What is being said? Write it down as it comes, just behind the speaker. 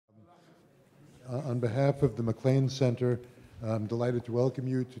On behalf of the MacLean Center, I'm delighted to welcome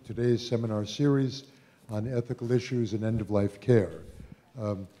you to today's seminar series on ethical issues in end-of-life care.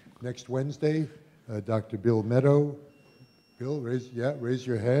 Next Wednesday, Dr. Bill Meadow, Bill, raise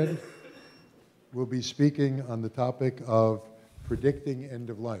your hand, will be speaking on the topic of predicting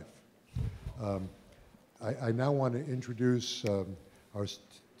end-of-life. I now want to introduce our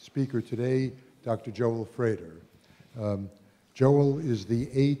speaker today, Dr. Joel Frader. Joel is the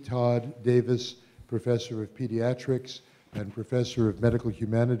A. Todd Davis Professor of Pediatrics and Professor of Medical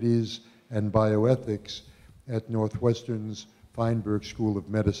Humanities and Bioethics at Northwestern's Feinberg School of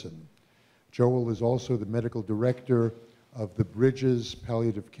Medicine. Joel is also the Medical Director of the Bridges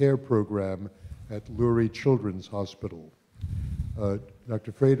Palliative Care Program at Lurie Children's Hospital.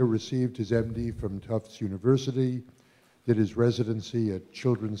 Dr. Frader received his MD from Tufts University, did his residency at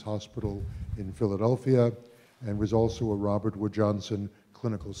Children's Hospital in Philadelphia, and was also a Robert Wood Johnson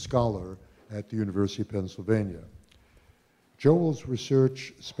Clinical Scholar at the University of Pennsylvania. Joel's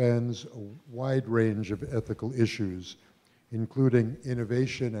research spans a wide range of ethical issues, including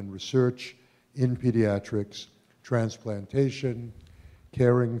innovation and research in pediatrics, transplantation,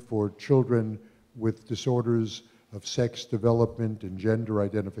 caring for children with disorders of sex development and gender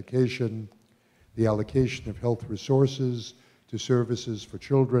identification, the allocation of health resources to services for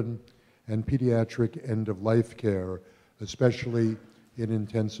children, and pediatric end-of-life care, especially in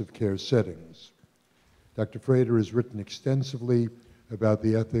intensive care settings. Dr. Frader has written extensively about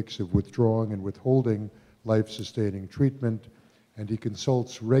the ethics of withdrawing and withholding life-sustaining treatment, and he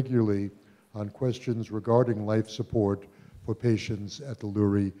consults regularly on questions regarding life support for patients at the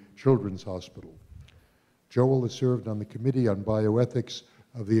Lurie Children's Hospital. Joel has served on the Committee on Bioethics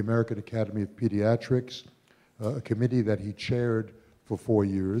of the American Academy of Pediatrics, a committee that he chaired for 4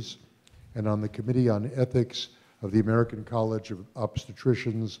 years, and on the Committee on Ethics of the American College of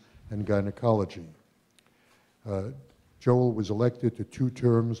Obstetricians and Gynecology. Joel was elected to 2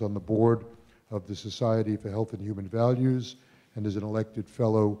 terms on the board of the Society for Health and Human Values and is an elected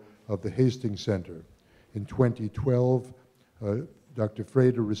fellow of the Hastings Center. In 2012, Dr.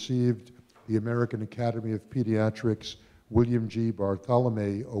 Frader received the American Academy of Pediatrics William G.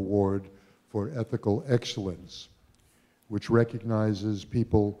 Bartholomew Award for Ethical Excellence, which recognizes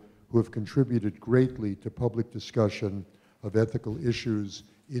people who have contributed greatly to public discussion of ethical issues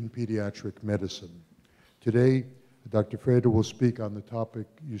in pediatric medicine. Today, Dr. Frader will speak on the topic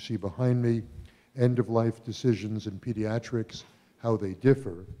you see behind me, end-of-life decisions in pediatrics, how they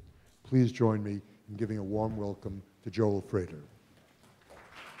differ. Please join me in giving a warm welcome to Joel Frader.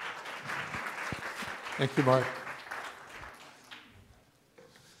 Thank you, Mark.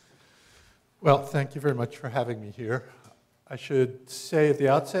 Well, thank you very much for having me here. I should say at the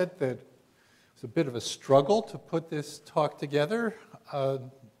outset that it's a bit of a struggle to put this talk together,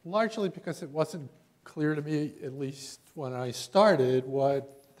 largely because it wasn't clear to me, at least when I started,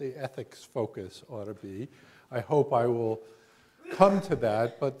 what the ethics focus ought to be. I hope I will come to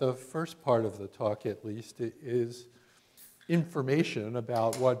that, but the first part of the talk, at least, is information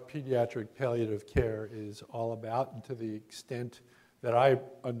about what pediatric palliative care is all about, and to the extent that I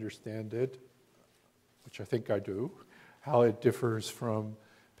understand it, which I think I do, how it differs from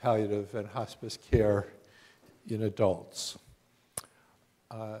palliative and hospice care in adults.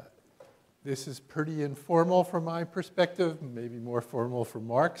 This is pretty informal from my perspective, maybe more formal from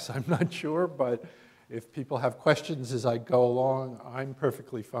Mark's, I'm not sure, but if people have questions as I go along, I'm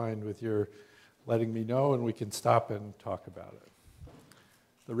perfectly fine with your letting me know and we can stop and talk about it.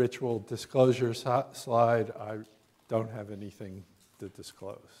 The ritual disclosure slide, I don't have anything to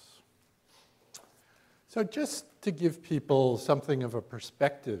disclose. So just to give people something of a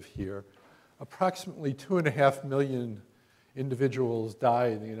perspective here, approximately 2.5 million individuals die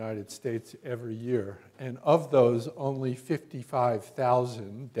in the United States every year, and of those, only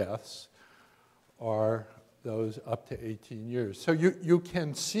 55,000 deaths are those up to 18 years. So you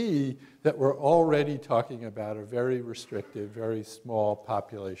can see that we're already talking about a very restricted, very small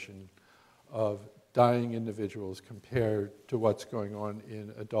population of dying individuals compared to what's going on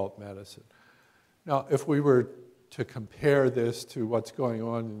in adult medicine. Now, if we were to compare this to what's going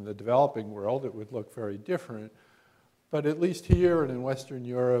on in the developing world, it would look very different. But at least here and in Western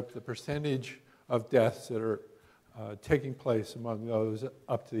Europe, the percentage of deaths that are taking place among those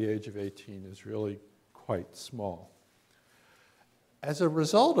up to the age of 18 is really quite small. As a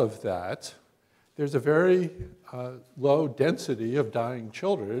result of that, there's a very low density of dying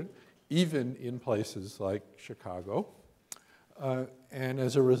children, even in places like Chicago. And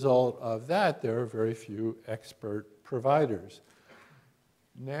as a result of that, there are very few expert providers.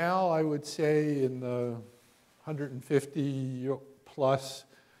 Now, I would say in the 150 plus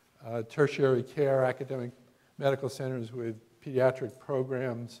tertiary care academic medical centers with pediatric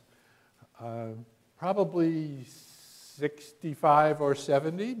programs. Probably 65 or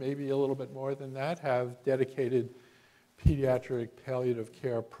 70, maybe a little bit more than that, have dedicated pediatric palliative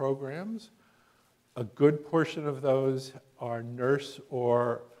care programs. A good portion of those are nurse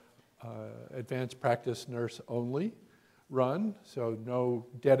or advanced practice nurse only run, so no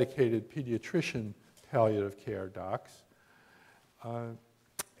dedicated pediatrician palliative care docs.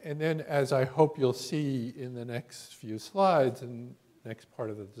 And then, as I hope you'll see in the next few slides and next part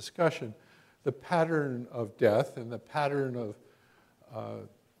of the discussion, the pattern of death and the pattern of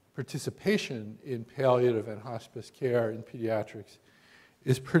participation in palliative and hospice care in pediatrics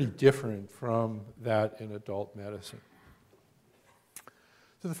is pretty different from that in adult medicine.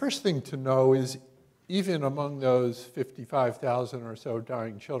 So the first thing to know is even among those 55,000 or so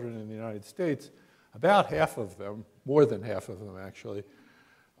dying children in the United States, about half of them, more than half of them actually,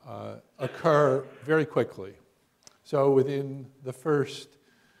 occur very quickly. So within the first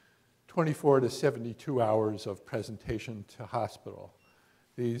 24 to 72 hours of presentation to hospital.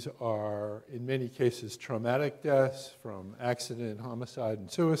 These are, in many cases, traumatic deaths from accident, homicide,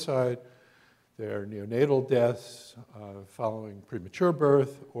 and suicide. They're neonatal deaths following premature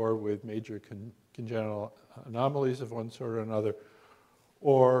birth or with major congenital anomalies of one sort or another,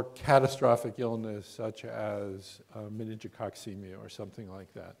 or catastrophic illness such as meningococcemia or something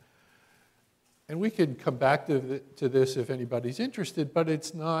like that. And we can come back to this if anybody's interested, but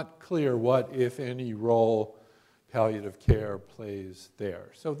it's not clear what, if any, role palliative care plays there.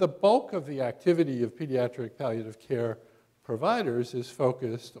 So the bulk of the activity of pediatric palliative care providers is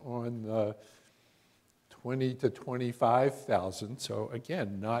focused on the 20 to 25,000, so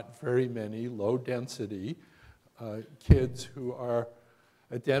again, not very many low-density kids who are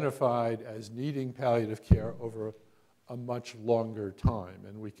identified as needing palliative care over a much longer time.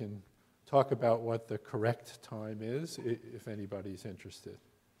 And we can talk about what the correct time is if anybody's interested.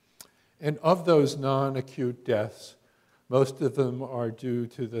 And of those non-acute deaths, most of them are due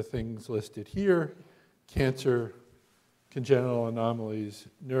to the things listed here: cancer, congenital anomalies,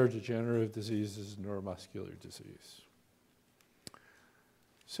 neurodegenerative diseases, neuromuscular disease.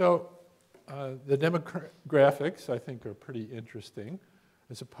 So the demographics, I think, are pretty interesting.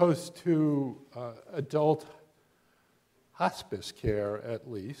 As opposed to adult hospice care, at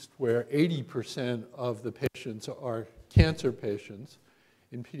least, where 80% of the patients are cancer patients,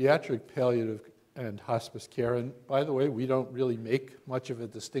 in pediatric palliative and hospice care, and by the way, we don't really make much of a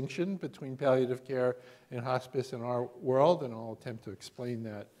distinction between palliative care and hospice in our world, and I'll attempt to explain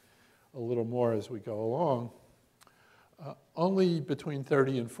that a little more as we go along. Only between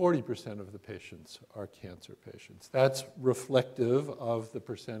 30 and 40% of the patients are cancer patients. That's reflective of the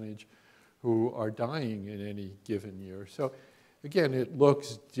percentage who are dying in any given year. So again, it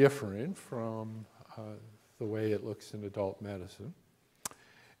looks different from the way it looks in adult medicine.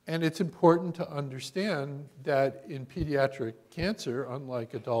 And it's important to understand that in pediatric cancer,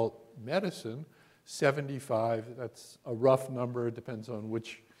 unlike adult medicine, 75, that's a rough number, it depends on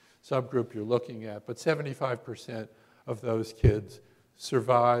which subgroup you're looking at, but 75% of those kids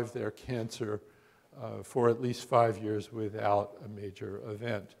survive their cancer for at least 5 years without a major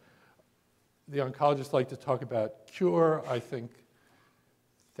event. The oncologists like to talk about cure. I think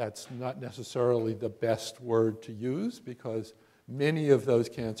that's not necessarily the best word to use because many of those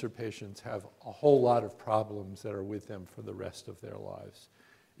cancer patients have a whole lot of problems that are with them for the rest of their lives,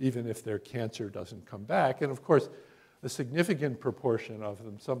 even if their cancer doesn't come back. And of course, a significant proportion of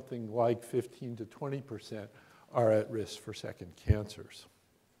them, something like 15 to 20%, are at risk for second cancers.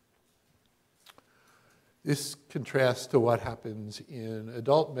 This contrasts to what happens in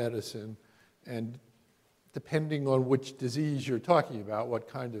adult medicine, and depending on which disease you're talking about, what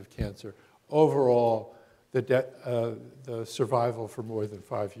kind of cancer, overall, the survival for more than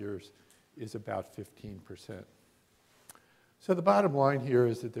 5 years is about 15%. So the bottom line here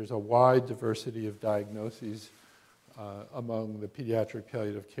is that there's a wide diversity of diagnoses among the pediatric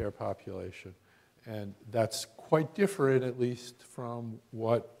palliative care population. And that's quite different, at least, from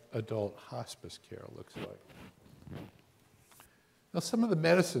what adult hospice care looks like. Now, some of the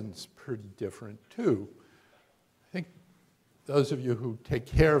medicine's pretty different, too. I think those of you who take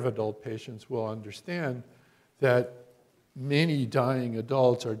care of adult patients will understand that many dying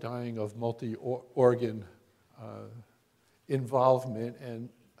adults are dying of multi-organ involvement and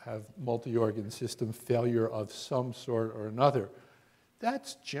have multi-organ system failure of some sort or another.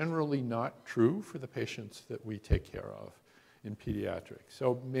 That's generally not true for the patients that we take care of in pediatrics.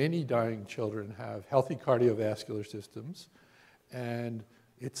 So many dying children have healthy cardiovascular systems, and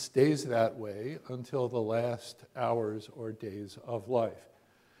it stays that way until the last hours or days of life.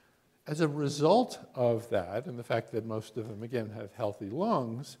 As a result of that, and the fact that most of them, again, have healthy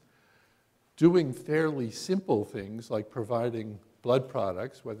lungs, doing fairly simple things like providing blood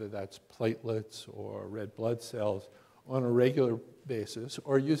products, whether that's platelets or red blood cells, on a regular basis,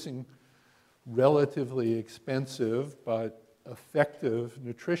 or using relatively expensive but effective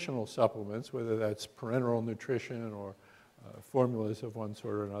nutritional supplements, whether that's parenteral nutrition or formulas of one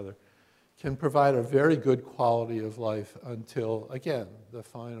sort or another, can provide a very good quality of life until, again, the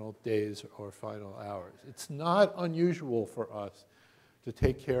final days or final hours. It's not unusual for us to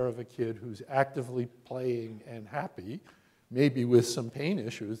take care of a kid who's actively playing and happy, maybe with some pain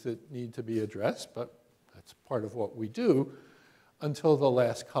issues that need to be addressed, but that's part of what we do, until the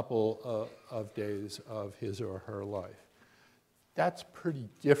last couple of days of his or her life. That's pretty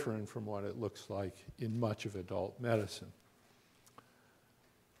different from what it looks like in much of adult medicine.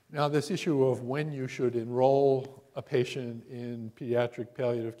 Now, this issue of when you should enroll a patient in pediatric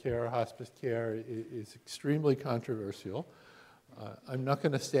palliative care or hospice care is extremely controversial. I'm not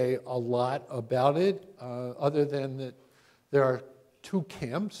going to say a lot about it, other than that there are two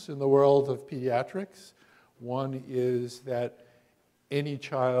camps in the world of pediatrics. One is that any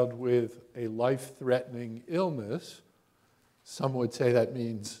child with a life-threatening illness, some would say that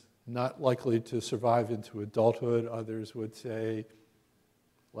means not likely to survive into adulthood. Others would say,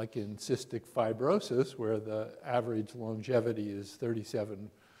 like in cystic fibrosis, where the average longevity is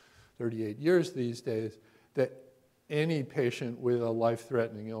 37, 38 years these days, that any patient with a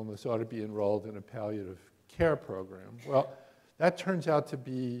life-threatening illness ought to be enrolled in a palliative care program. Well, that turns out to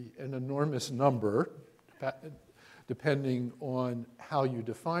be an enormous number, depending on how you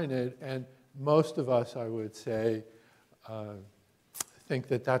define it, and most of us, I would say, think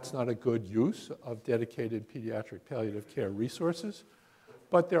that that's not a good use of dedicated pediatric palliative care resources.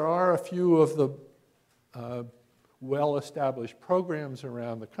 But there are a few of the well-established programs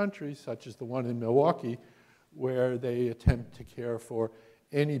around the country, such as the one in Milwaukee, where they attempt to care for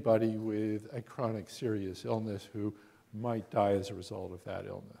anybody with a chronic serious illness who might die as a result of that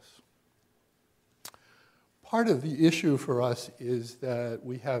illness. Part of the issue for us is that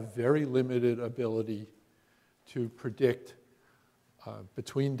we have very limited ability to predict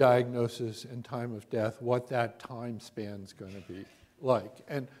between diagnosis and time of death what that time span is going to be like.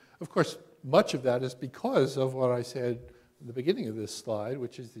 And of course, much of that is because of what I said in the beginning of this slide,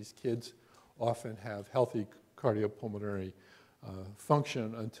 which is these kids often have healthy cardiopulmonary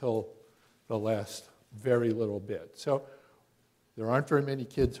function until the last very little bit. So there aren't very many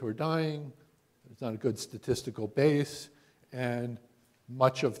kids who are dying. There's not a good statistical base, and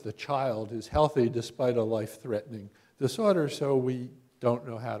much of the child is healthy despite a life-threatening disorder, so we don't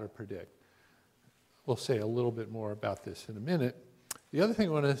know how to predict. We'll say a little bit more about this in a minute. The other thing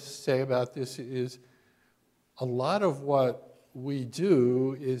I want to say about this is a lot of what we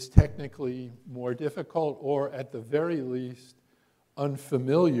do is technically more difficult, or at the very least,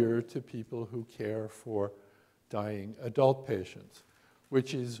 unfamiliar to people who care for dying adult patients,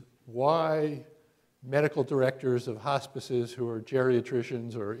 which is why medical directors of hospices who are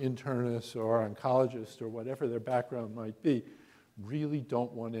geriatricians or internists or oncologists or whatever their background might be really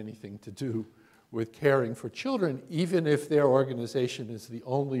don't want anything to do with caring for children, even if their organization is the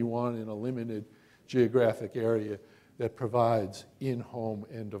only one in a limited geographic area that provides in-home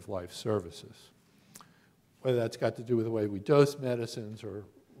end-of-life services. Whether that's got to do with the way we dose medicines or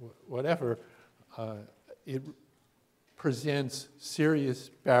whatever, it presents serious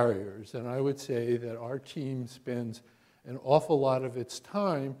barriers. And I would say that our team spends an awful lot of its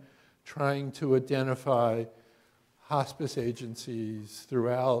time trying to identify hospice agencies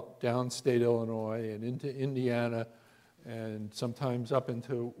throughout downstate Illinois and into Indiana and sometimes up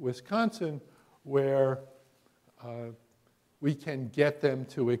into Wisconsin, where we can get them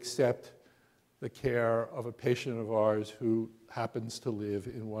to accept the care of a patient of ours who happens to live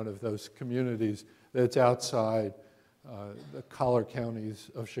in one of those communities that's outside the collar counties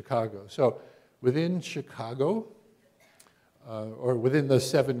of Chicago. So within Chicago, or within the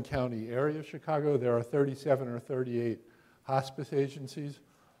 7-county area of Chicago, there are 37 or 38 hospice agencies.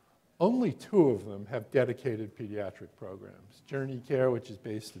 Only 2 of them have dedicated pediatric programs: Journey Care, which is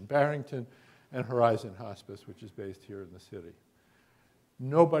based in Barrington, and Horizon Hospice, which is based here in the city.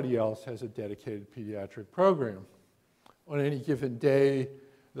 Nobody else has a dedicated pediatric program. On any given day,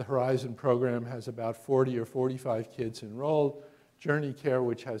 the Horizon program has about 40 or 45 kids enrolled. Journey Care,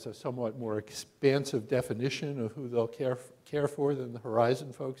 which has a somewhat more expansive definition of who they'll care for than the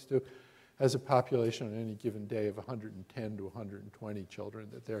Horizon folks do, has a population on any given day of 110 to 120 children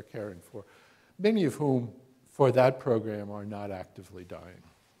that they're caring for, many of whom, for that program, are not actively dying.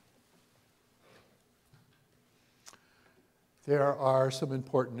 there are some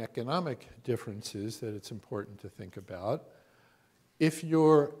important economic differences that it's important to think about. If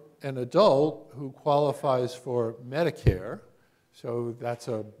you're an adult who qualifies for Medicare, so that's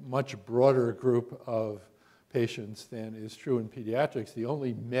a much broader group of patients than is true in pediatrics. The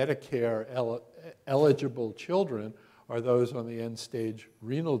only Medicare eligible children are those on the end-stage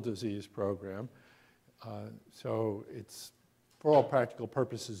renal disease program. So it's, for all practical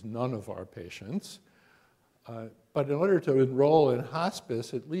purposes, none of our patients. But in order to enroll in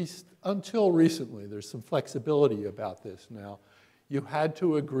hospice, at least until recently, there's some flexibility about this now, you had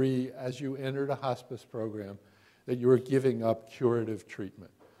to agree as you entered a hospice program that you were giving up curative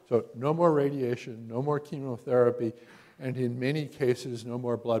treatment. So no more radiation, no more chemotherapy, and in many cases, no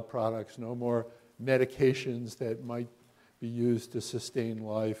more blood products, no more medications that might be used to sustain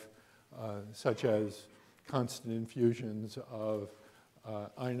life, such as constant infusions of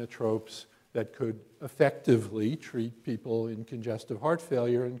inotropes that could effectively treat people in congestive heart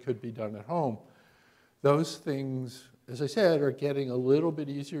failure and could be done at home. Those things, as I said, are getting a little bit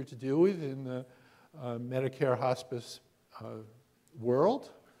easier to deal with in the Medicare hospice world,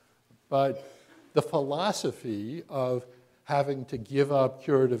 but the philosophy of having to give up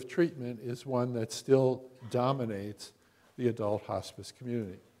curative treatment is one that still dominates the adult hospice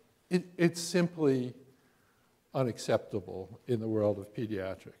community. It's simply unacceptable in the world of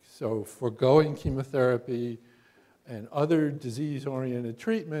pediatrics. So foregoing chemotherapy and other disease-oriented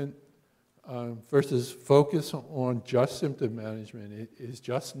treatment versus focus on just symptom management is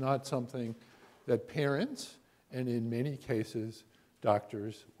just not something that parents, and in many cases,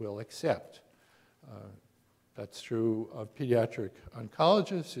 doctors will accept. That's true of pediatric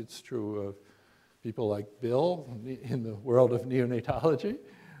oncologists. It's true of people like Bill in the world of neonatology.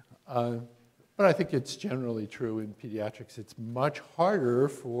 But I think it's generally true in pediatrics. It's much harder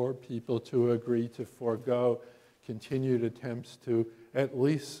for people to agree to forego continued attempts to at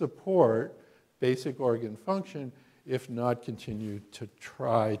least support basic organ function, if not continue to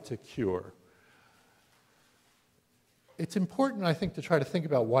try to cure. It's important, I think, to try to think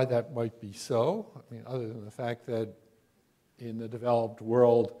about why that might be so. I mean, other than the fact that in the developed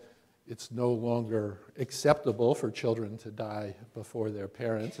world, it's no longer acceptable for children to die before their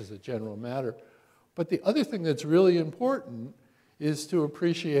parents as a general matter. But the other thing that's really important is to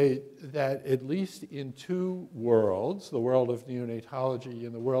appreciate that at least in two worlds, the world of neonatology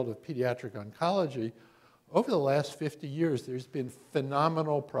and the world of pediatric oncology, over the last 50 years, there's been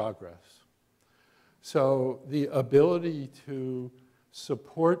phenomenal progress. So the ability to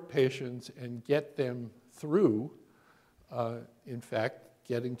support patients and get them through, in fact,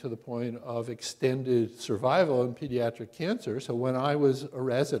 getting to the point of extended survival in pediatric cancer. So when I was a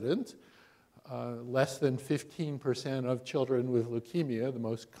resident, less than 15% of children with leukemia, the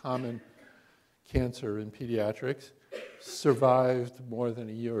most common cancer in pediatrics, survived more than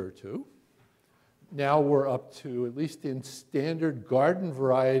a year or two. Now we're up to, at least in standard garden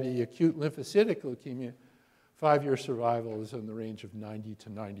variety acute lymphocytic leukemia, 5-year survival is in the range of 90 to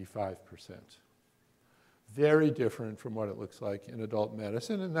 95%. Very different from what it looks like in adult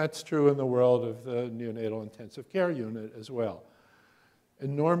medicine, and that's true in the world of the neonatal intensive care unit as well.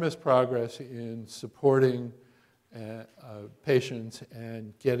 Enormous progress in supporting patients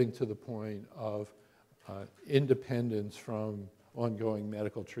and getting to the point of independence from ongoing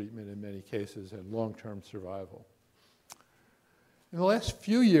medical treatment in many cases and long-term survival. In the last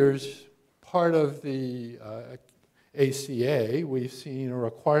few years, part of the ACA, we've seen a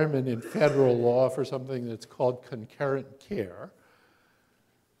requirement in federal law for something that's called concurrent care.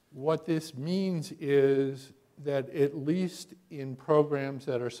 What this means is that at least in programs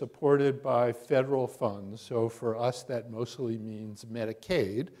that are supported by federal funds, so for us that mostly means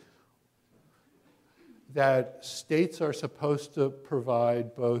Medicaid, that states are supposed to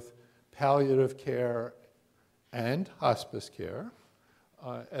provide both palliative care and hospice care,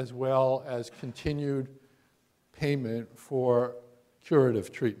 as well as continued payment for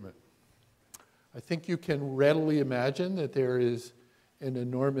curative treatment. I think you can readily imagine that there is an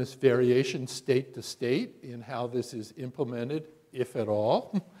enormous variation state to state in how this is implemented, if at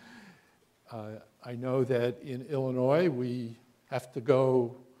all. I know that in Illinois, we have to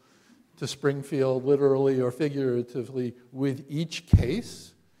go to Springfield, literally or figuratively, with each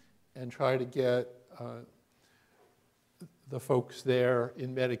case and try to get the folks there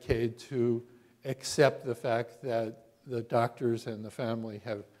in Medicaid to accept the fact that the doctors and the family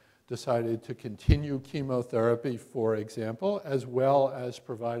have decided to continue chemotherapy, for example, as well as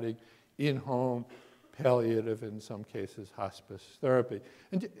providing in-home palliative, in some cases, hospice therapy.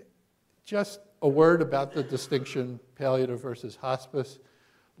 And just a word about the distinction palliative versus hospice.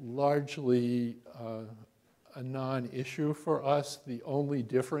 Largely a non-issue for us. The only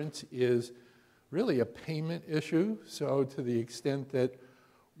difference is really a payment issue. So to the extent that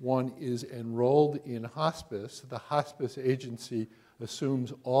one is enrolled in hospice, the hospice agency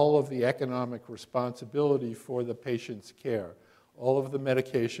assumes all of the economic responsibility for the patient's care. All of the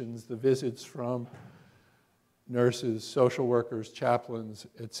medications, the visits from nurses, social workers, chaplains,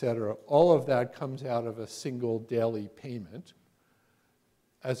 et cetera, all of that comes out of a single daily payment,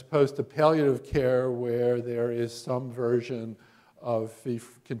 as opposed to palliative care where there is some version of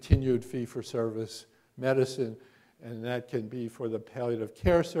continued fee-for-service medicine, and that can be for the palliative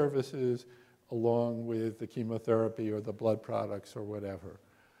care services along with the chemotherapy or the blood products or whatever.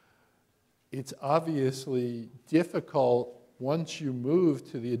 It's obviously difficult once you move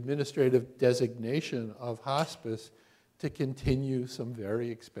to the administrative designation of hospice to continue some very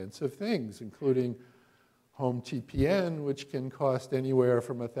expensive things, including home TPN, which can cost anywhere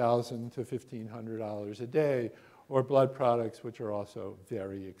from $1,000 to $1,500 a day, or blood products, which are also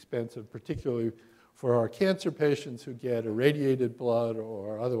very expensive, particularly for our cancer patients who get irradiated blood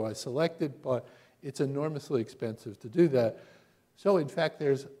or otherwise selected blood. It's enormously expensive to do that. So in fact,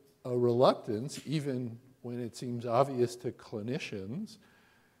 there's a reluctance, even when it seems obvious to clinicians,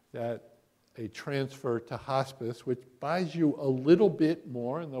 that a transfer to hospice, which buys you a little bit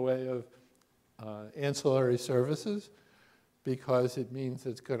more in the way of ancillary services, because it means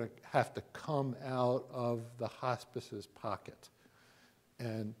it's going to have to come out of the hospice's pocket.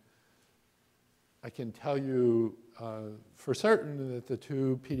 And I can tell you for certain that the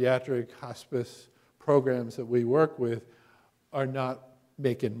two pediatric hospice programs that we work with are not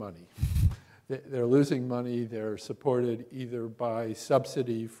making money. They're losing money. They're supported either by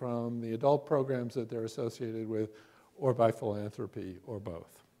subsidy from the adult programs that they're associated with or by philanthropy or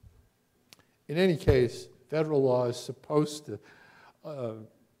both. In any case, federal law is supposed to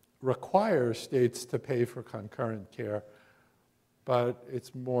require states to pay for concurrent care, but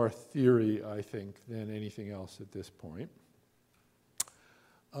it's more theory, I think, than anything else at this point.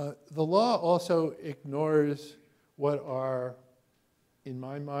 The law also ignores what are, in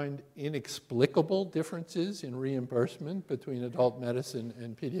my mind, inexplicable differences in reimbursement between adult medicine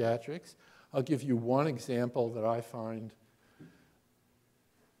and pediatrics. I'll give you one example that I find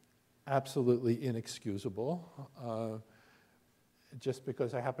absolutely inexcusable. Just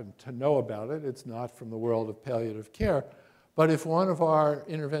because I happen to know about it, it's not from the world of palliative care. But if one of our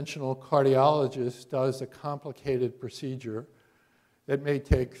interventional cardiologists does a complicated procedure that may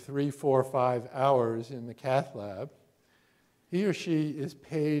take 3, 4, 5 hours in the cath lab, he or she is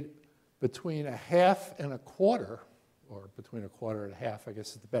paid between a half and a quarter, or between a quarter and a half, I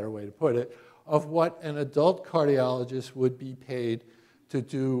guess is the better way to put it, of what an adult cardiologist would be paid to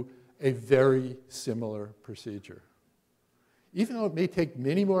do a very similar procedure. Even though it may take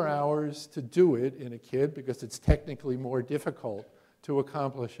many more hours to do it in a kid because it's technically more difficult to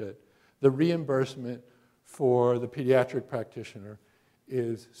accomplish it, the reimbursement for the pediatric practitioner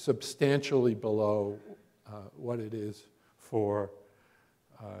is substantially below what it is for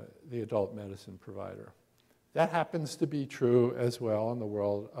the adult medicine provider. That happens to be true as well in the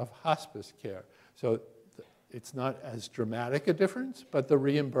world of hospice care. So it's not as dramatic a difference, but the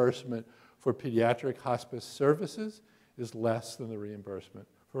reimbursement for pediatric hospice services is less than the reimbursement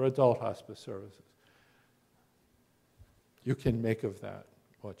for adult hospice services. You can make of that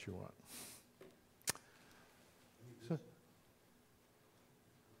what you want. So,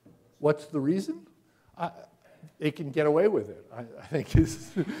 what's the reason? They can get away with it, I think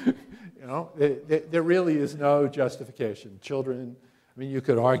is, you know, there really is no justification. Children, I mean, you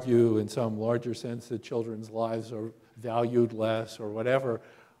could argue in some larger sense that children's lives are valued less or whatever.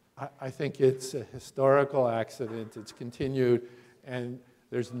 I think it's a historical accident. It's continued, and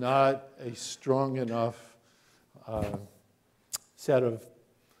there's not a strong enough set of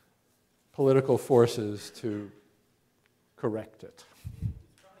political forces to correct it.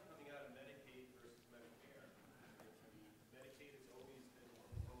 It's probably coming out of Medicaid versus Medicare. Medicaid has always been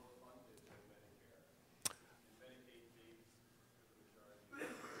lower funded than Medicare. And Medicaid pays for the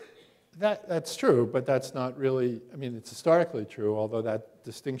majority. That's true, but that's not really, I mean, it's historically true, although that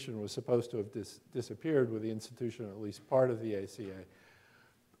distinction was supposed to have disappeared with the institution of at least part of the ACA.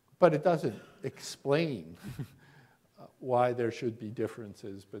 But it doesn't explain why there should be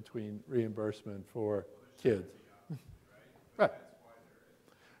differences between reimbursement for kids. Right.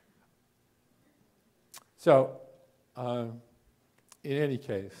 So, in any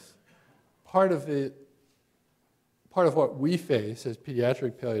case, part of what we face as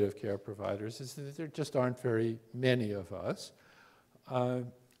pediatric palliative care providers is that there just aren't very many of us.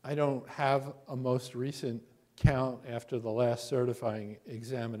 I don't have a most recent count after the last certifying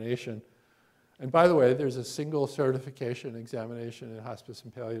examination. And by the way, there's a single certification examination in hospice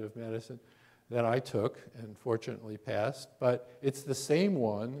and palliative medicine that I took and fortunately passed, but it's the same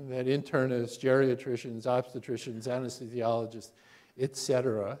one that internists, geriatricians, obstetricians, anesthesiologists, et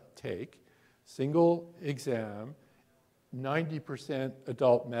cetera, take. Single exam, 90%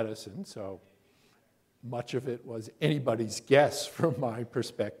 adult medicine, so much of it was anybody's guess from my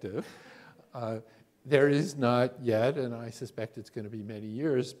perspective. There is not yet, and I suspect it's going to be many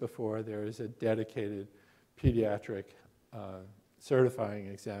years before there is a dedicated pediatric certifying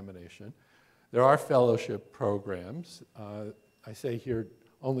examination. There are fellowship programs. I say here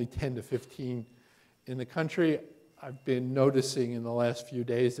only 10 to 15 in the country. I've been noticing in the last few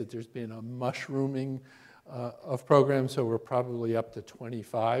days that there's been a mushrooming of programs, so we're probably up to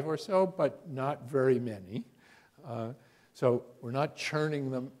 25 or so, but not very many. So we're not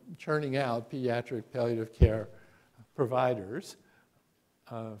churning out pediatric palliative care providers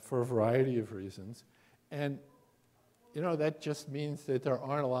for a variety of reasons. And you know, that just means that there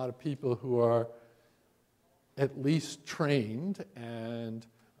aren't a lot of people who are at least trained and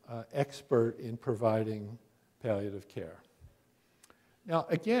expert in providing palliative care. Now,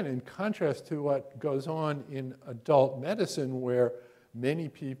 again, in contrast to what goes on in adult medicine, where many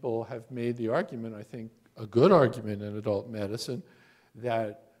people have made the argument, I think a good argument in adult medicine,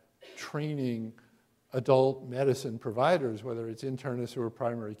 that training adult medicine providers, whether it's internists who are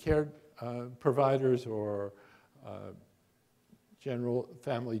primary care providers or general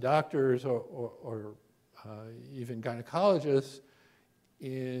family doctors or even gynecologists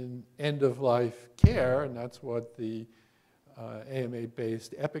in end-of-life care, and that's what the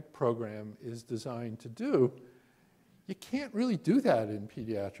AMA-based EPIC program is designed to do. You can't really do that in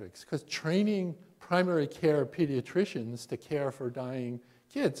pediatrics because training primary care pediatricians to care for dying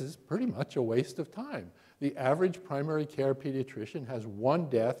kids is pretty much a waste of time. The average primary care pediatrician has one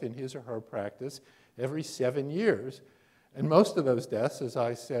death in his or her practice every 7 years. And most of those deaths, as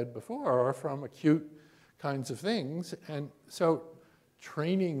I said before, are from acute kinds of things. And so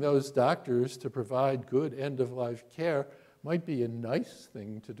training those doctors to provide good end-of-life care might be a nice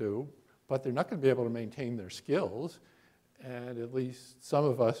thing to do, but they're not going to be able to maintain their skills. And at least some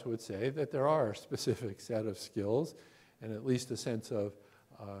of us would say that there are a specific set of skills and at least a sense of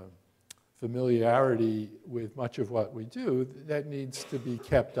familiarity with much of what we do that needs to be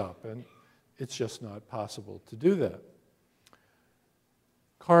kept up. And it's just not possible to do that.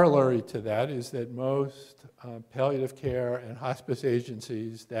 Corollary to that is that most palliative care and hospice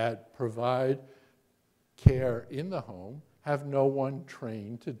agencies that provide care in the home have no one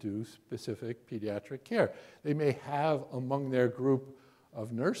trained to do specific pediatric care. They may have among their group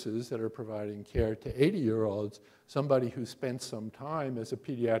of nurses that are providing care to 80-year-olds somebody who spent some time as a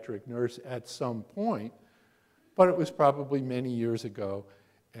pediatric nurse at some point, but it was probably many years ago,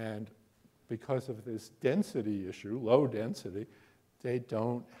 and because of this density issue, low density, they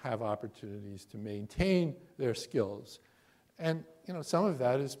don't have opportunities to maintain their skills. And you know, some of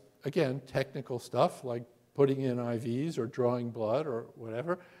that is, again, technical stuff like putting in IVs or drawing blood or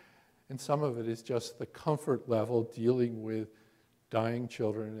whatever. And some of it is just the comfort level dealing with dying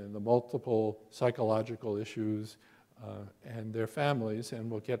children and the multiple psychological issues and their families, and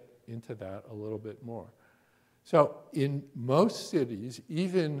we'll get into that a little bit more. So in most cities,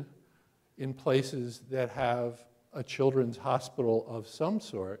 even in places that have a children's hospital of some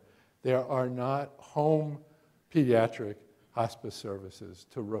sort, there are not home pediatric hospice services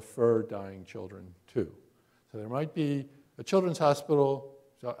to refer dying children to. So there might be a children's hospital.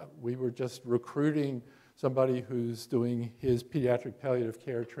 So we were just recruiting somebody who's doing his pediatric palliative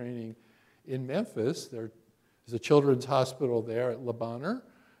care training in Memphis. There's a children's hospital there at Le Bonheur,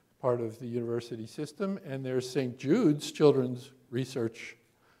 part of the university system, and there's St. Jude's Children's Research,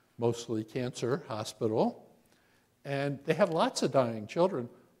 mostly cancer hospital. And they have lots of dying children,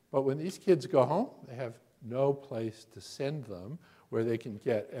 but when these kids go home, they have no place to send them where they can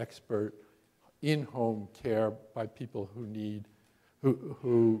get expert in-home care by people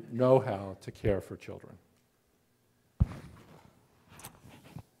who know how to care for children.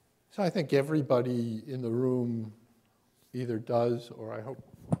 So I think everybody in the room either does or I hope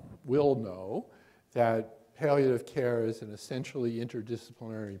will know that palliative care is an essentially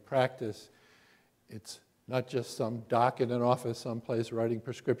interdisciplinary practice. It's not just some doc in an office someplace writing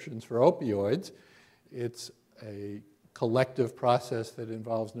prescriptions for opioids. It's a collective process that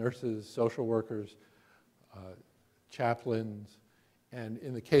involves nurses, social workers, chaplains, and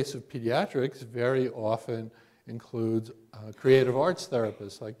in the case of pediatrics, very often includes creative arts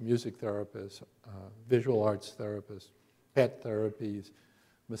therapists like music therapists, visual arts therapists, pet therapies,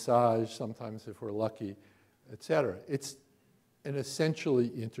 massage, sometimes if we're lucky, et cetera. It's an essentially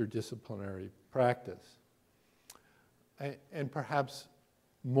interdisciplinary practice. And perhaps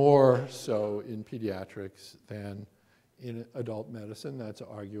more so in pediatrics than in adult medicine. That's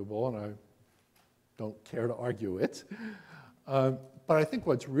arguable, and I don't care to argue it. But I think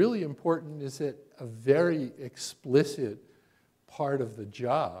what's really important is that a very explicit part of the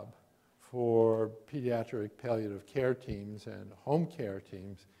job for pediatric palliative care teams and home care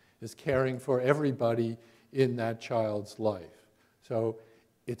teams is caring for everybody in that child's life. So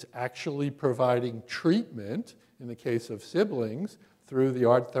it's actually providing treatment, in the case of siblings, through the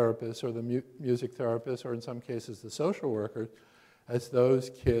art therapist or the music therapist, or in some cases the social worker, as those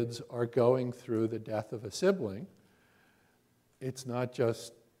kids are going through the death of a sibling. It's not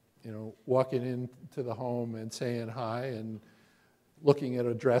just, walking into the home and saying hi and looking at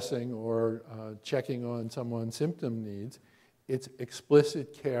a dressing or checking on someone's symptom needs. It's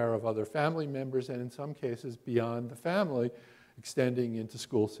explicit care of other family members, and in some cases beyond the family, extending into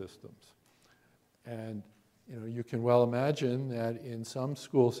school systems. And you can well imagine that in some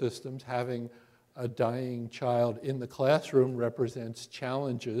school systems, having a dying child in the classroom represents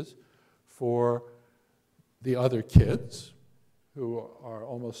challenges for the other kids, who are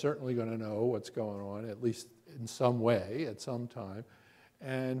almost certainly going to know what's going on, at least in some way, at some time,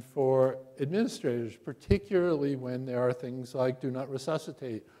 and for administrators, particularly when there are things like do not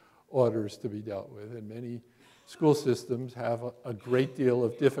resuscitate orders to be dealt with. And many school systems have a great deal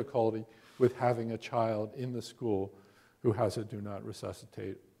of difficulty with having a child in the school who has a do not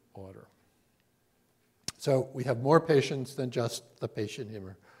resuscitate order. So we have more patients than just the patient him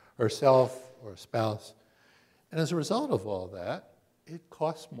or herself or a spouse. And as a result of all that, it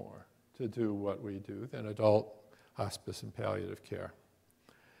costs more to do what we do than adult hospice and palliative care.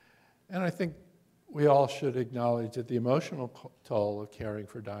 And I think we all should acknowledge that the emotional toll of caring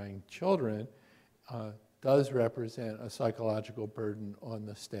for dying children does represent a psychological burden on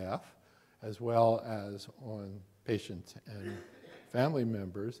the staff, as well as on patients and family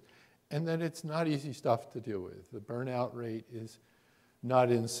members, and that it's not easy stuff to deal with. The burnout rate is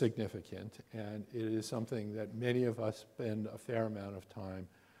not insignificant, and it is something that many of us spend a fair amount of time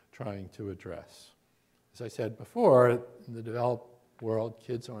trying to address. As I said before, in the developed world,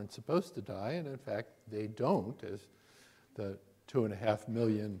 kids aren't supposed to die, and in fact, they don't, as the 2.5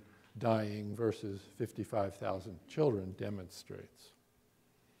 million dying versus 55,000 children demonstrates.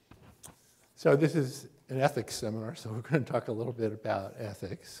 So this is an ethics seminar, so we're going to talk a little bit about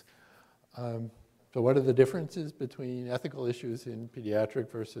ethics. So what are the differences between ethical issues in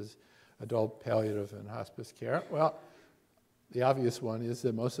pediatric versus adult palliative and hospice care? Well, the obvious one is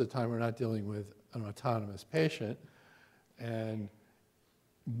that most of the time we're not dealing with an autonomous patient, and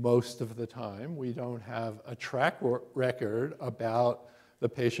most of the time we don't have a track record about the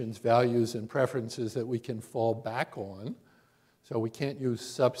patient's values and preferences that we can fall back on. So we can't use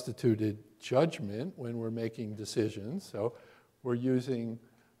substituted judgment when we're making decisions. So we're using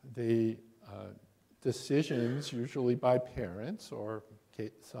the decisions usually by parents, or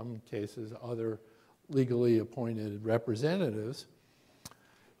some cases other legally appointed representatives,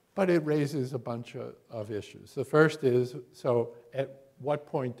 but it raises a bunch of issues. The first is, so at what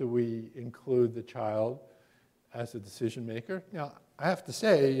point do we include the child as a decision maker? Now, I have to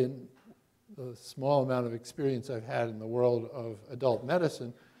say, in the small amount of experience I've had in the world of adult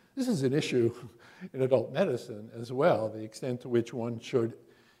medicine, this is an issue in adult medicine as well, the extent to which one should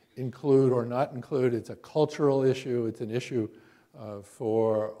include or not include. It's a cultural issue. It's an issue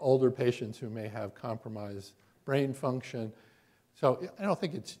for older patients who may have compromised brain function. So I don't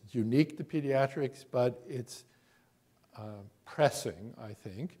think it's unique to pediatrics, but it's pressing, I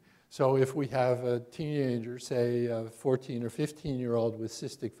think. So if we have a teenager, say a 14 or 15-year-old with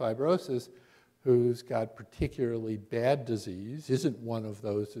cystic fibrosis who's got particularly bad disease, isn't one of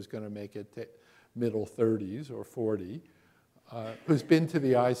those who's going to make it to middle 30s or 40, who's been to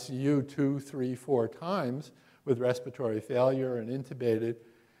the ICU 2, 3, 4 times with respiratory failure and intubated,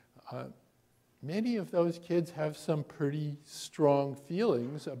 many of those kids have some pretty strong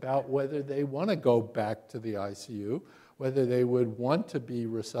feelings about whether they want to go back to the ICU, whether they would want to be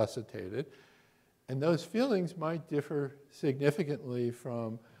resuscitated. And those feelings might differ significantly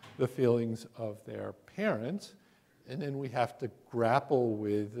from the feelings of their parents. And then we have to grapple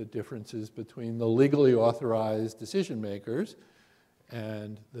with the differences between the legally authorized decision makers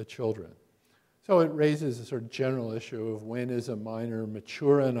and the children. So it raises a sort of general issue of when is a minor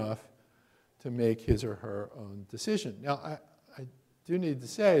mature enough to make his or her own decision. Now, I do need to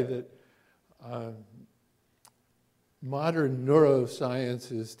say that modern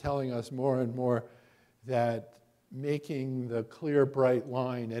neuroscience is telling us more and more that making the clear, bright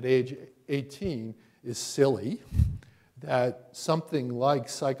line at age 18 is silly, that something like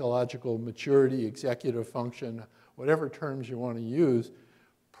psychological maturity, executive function, whatever terms you want to use,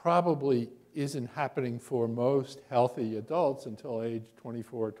 probably isn't happening for most healthy adults until age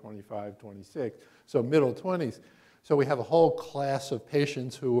 24, 25, 26, so middle 20s. So we have a whole class of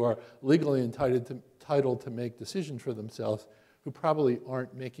patients who are legally entitled to make decisions for themselves who probably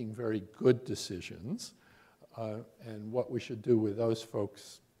aren't making very good decisions. And what we should do with those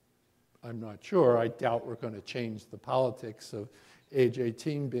folks, I'm not sure. I doubt we're going to change the politics of age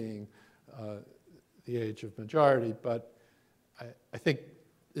 18 being the age of majority, but I think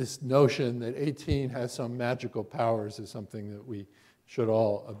this notion that 18 has some magical powers is something that we should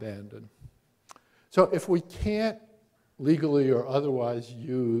all abandon. So if we can't legally or otherwise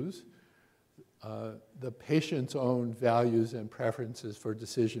use the patient's own values and preferences for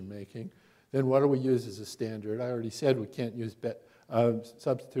decision making, then what do we use as a standard? I already said we can't use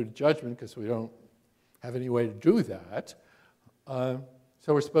substituted judgment because we don't have any way to do that.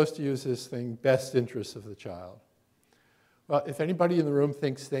 So we're supposed to use this thing, best interest of the child. Well, if anybody in the room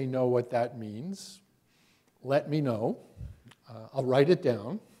thinks they know what that means, let me know. I'll write it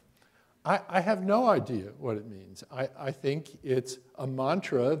down. I have no idea what it means. I think it's a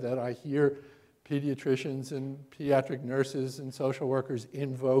mantra that I hear pediatricians and pediatric nurses and social workers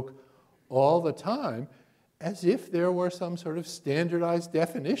invoke all the time, as if there were some sort of standardized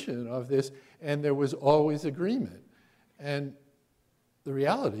definition of this and there was always agreement. And the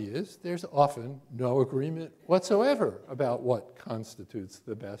reality is there's often no agreement whatsoever about what constitutes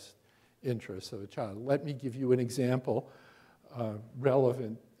the best interests of a child. Let me give you an example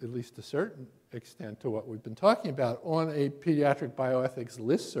relevant, at least to a certain extent, to what we've been talking about. On a pediatric bioethics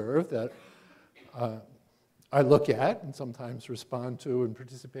listserv that I look at and sometimes respond to and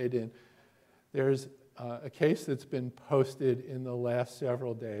participate in, there's a case that's been posted in the last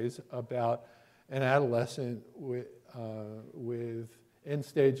several days about an adolescent with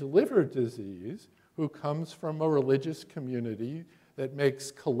end-stage liver disease who comes from a religious community that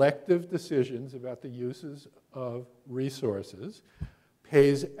makes collective decisions about the uses of resources,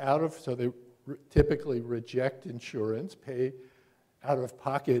 pays out of, so they typically reject insurance, pay out of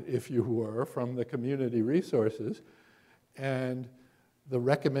pocket, if you were, from the community resources, and the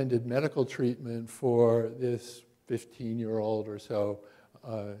recommended medical treatment for this 15-year-old or so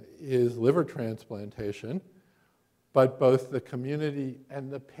is liver transplantation. But both the community and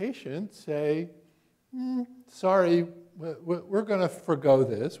the patient say, sorry, we're going to forgo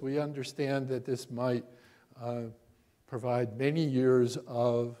this. We understand that this might provide many years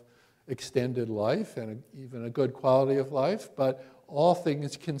of extended life and even a good quality of life, but all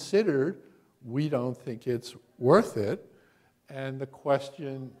things considered, we don't think it's worth it. And the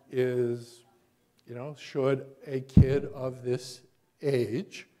question is, you know, should a kid of this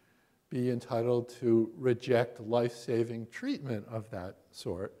age be entitled to reject life-saving treatment of that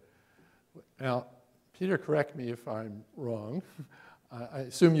sort? Now, Peter, correct me if I'm wrong. I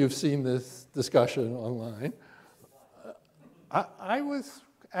assume you've seen this discussion online. I was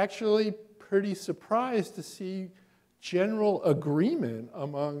actually pretty surprised to see general agreement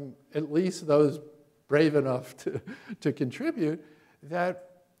among at least those brave enough to contribute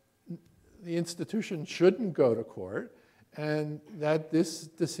that the institution shouldn't go to court and that this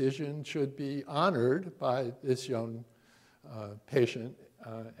decision should be honored by this young patient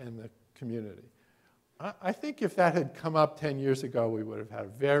and the community. I think if that had come up 10 years ago, we would have had a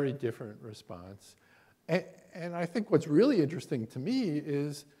very different response. And I think what's really interesting to me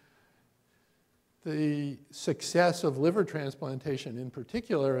is the success of liver transplantation in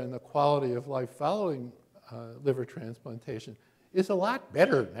particular and the quality of life following liver transplantation is a lot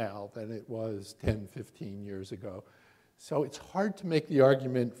better now than it was 10, 15 years ago. So it's hard to make the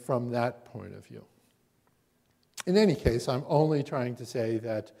argument from that point of view. In any case, I'm only trying to say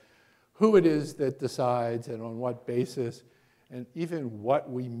that who it is that decides and on what basis and even what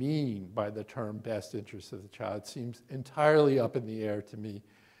we mean by the term best interest of the child seems entirely up in the air to me.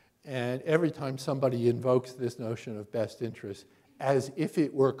 And every time somebody invokes this notion of best interest, as if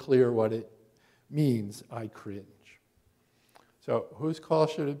it were clear what it means, I cringe. So whose call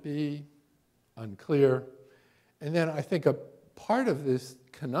should it be? Unclear. And then I think a part of this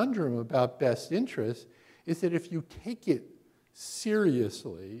conundrum about best interest is that if you take it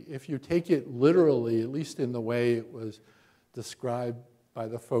seriously, if you take it literally, at least in the way it was described by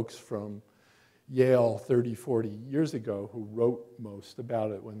the folks from Yale 30, 40 years ago who wrote most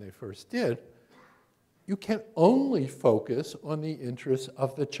about it when they first did, you can only focus on the interests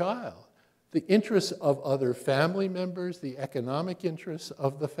of the child. The interests of other family members, the economic interests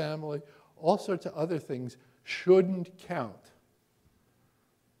of the family, all sorts of other things shouldn't count.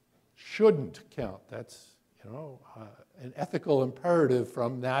 Shouldn't count. That's an ethical imperative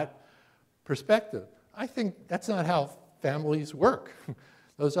from that perspective. I think that's not how families work.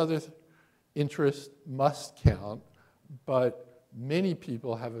 Those other interests must count, but many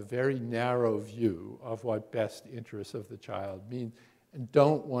people have a very narrow view of what best interests of the child mean and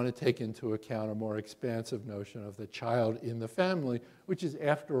don't want to take into account a more expansive notion of the child in the family, which is,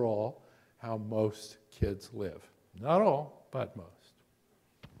 after all, how most kids live. Not all, but most.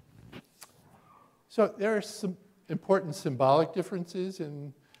 So there are some important symbolic differences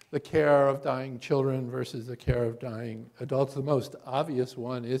in the care of dying children versus the care of dying adults. The most obvious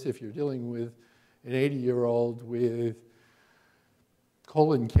one is if you're dealing with an 80-year-old with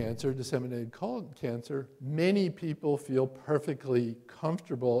colon cancer, disseminated colon cancer, many people feel perfectly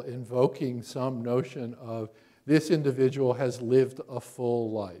comfortable invoking some notion of this individual has lived a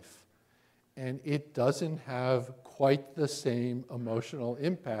full life. And it doesn't have quite the same emotional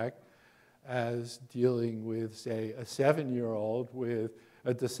impact as dealing with, say, a 7-year-old with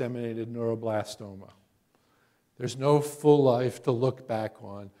a disseminated neuroblastoma. There's no full life to look back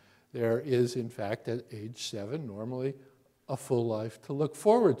on. There is, in fact, at age 7, normally, a full life to look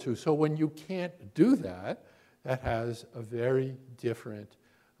forward to. So when you can't do that, that has a very different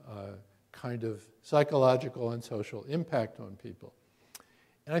kind of psychological and social impact on people.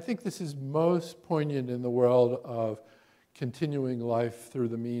 And I think this is most poignant in the world of continuing life through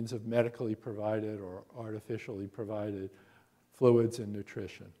the means of medically provided or artificially provided fluids and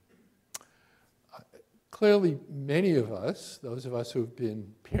nutrition. Clearly, many of us, those of us who've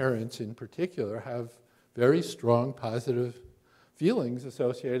been parents in particular, have very strong positive feelings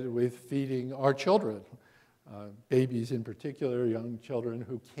associated with feeding our children. Babies in particular, young children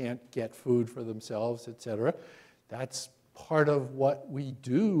who can't get food for themselves, et cetera. That's part of what we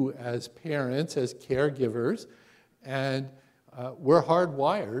do as parents, as caregivers, and we're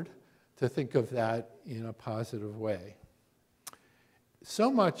hardwired to think of that in a positive way.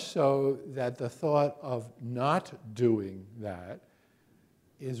 So much so that the thought of not doing that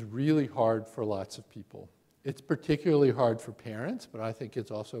is really hard for lots of people. It's particularly hard for parents, but I think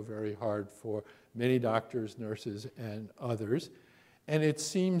it's also very hard for many doctors, nurses, and others. And it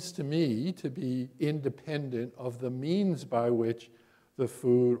seems to me to be independent of the means by which the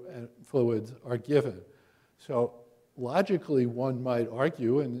food and fluids are given. So logically, one might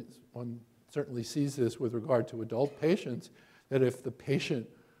argue, and one certainly sees this with regard to adult patients, that if the patient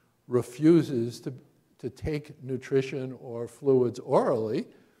refuses to take nutrition or fluids orally,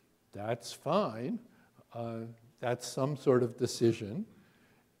 that's fine. That's some sort of decision.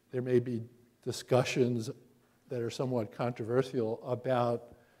 There may be discussions that are somewhat controversial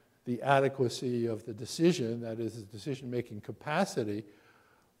about the adequacy of the decision, that is, the decision-making capacity,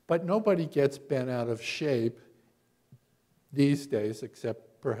 but nobody gets bent out of shape these days,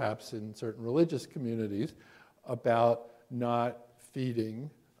 except perhaps in certain religious communities, about not feeding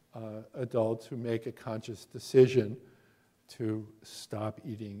adults who make a conscious decision to stop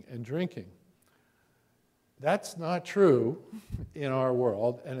eating and drinking. That's not true in our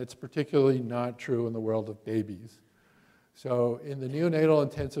world, and it's particularly not true in the world of babies. So in the neonatal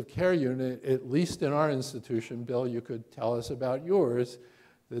intensive care unit, at least in our institution, Bill, you could tell us about yours,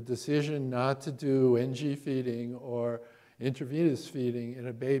 the decision not to do NG feeding or intravenous feeding in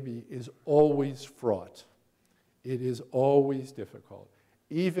a baby is always fraught. It is always difficult,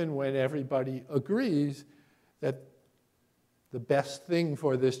 even when everybody agrees that the best thing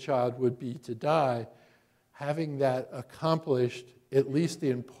for this child would be to die. Having that accomplished, at least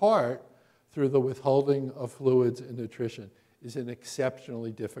in part, through the withholding of fluids and nutrition is an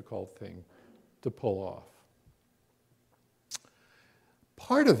exceptionally difficult thing to pull off.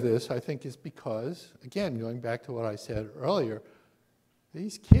 Part of this, I think, is because, again, going back to what I said earlier,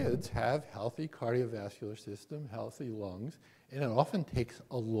 these kids have healthy cardiovascular system, healthy lungs, and it often takes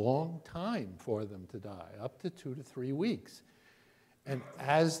a long time for them to die, up to 2 to 3 weeks. And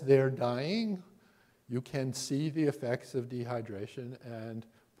as they're dying, you can see the effects of dehydration and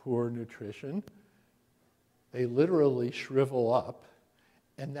poor nutrition. They literally shrivel up,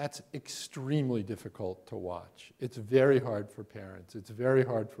 and that's extremely difficult to watch. It's very hard for parents. It's very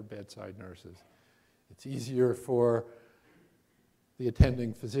hard for bedside nurses. It's easier for the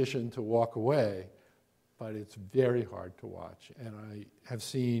attending physician to walk away, but it's very hard to watch. And I have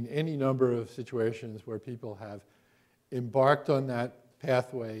seen any number of situations where people have embarked on that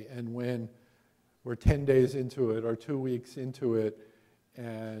pathway, and when we're 10 days into it or 2 weeks into it,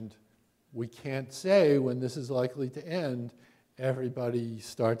 and we can't say when this is likely to end, everybody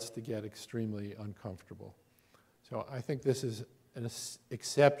starts to get extremely uncomfortable. So I think this is an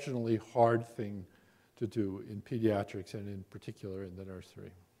exceptionally hard thing to do in pediatrics and in particular in the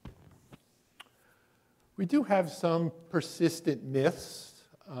nursery. We do have some persistent myths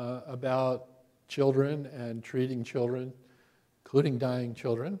about children and treating children, including dying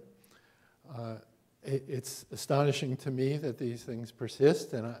children. It's astonishing to me that these things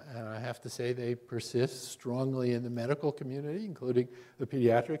persist, and I have to say they persist strongly in the medical community, including the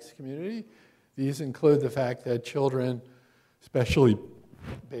pediatrics community. These include the fact that children, especially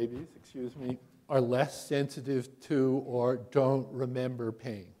babies, are less sensitive to or don't remember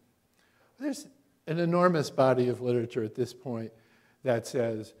pain. There's an enormous body of literature at this point that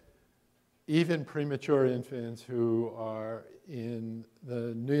says even premature infants who are in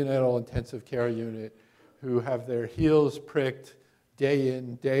the neonatal intensive care unit, who have their heels pricked day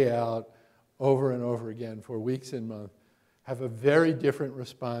in, day out, over and over again for weeks and months, have a very different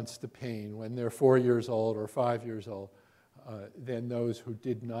response to pain when they're 4 years old or 5 years old than those who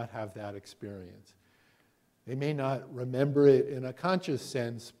did not have that experience. They may not remember it in a conscious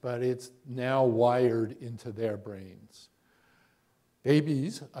sense, but it's now wired into their brains.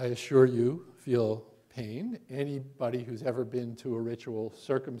 Babies, I assure you, feel pain. Anybody who's ever been to a ritual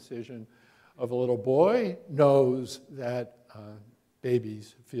circumcision of a little boy knows that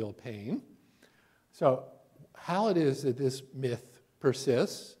babies feel pain. So how it is that this myth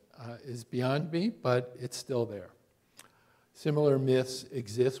persists is beyond me, but it's still there. Similar myths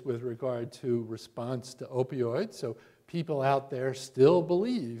exist with regard to response to opioids. So people out there still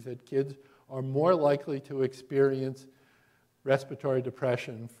believe that kids are more likely to experience respiratory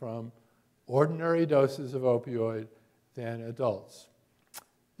depression from ordinary doses of opioid than adults.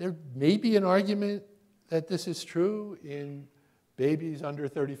 There may be an argument that this is true in babies under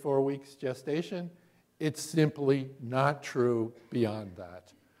 34 weeks gestation. It's simply not true beyond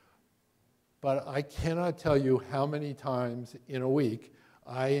that. But I cannot tell you how many times in a week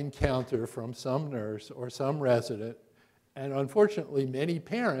I encounter from some nurse or some resident, and unfortunately many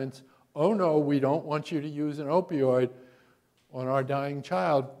parents, oh no, we don't want you to use an opioid on our dying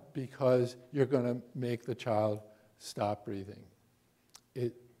child because you're going to make the child stop breathing.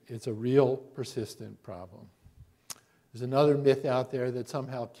 It's a real persistent problem. There's another myth out there that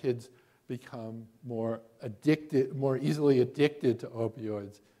somehow kids become more easily addicted to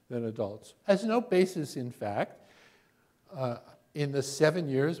opioids than adults. Has no basis in fact. In the 7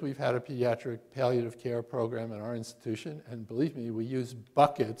 years we've had a pediatric palliative care program in our institution, and believe me, we use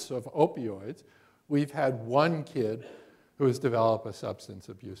buckets of opioids, we've had one kid who has developed a substance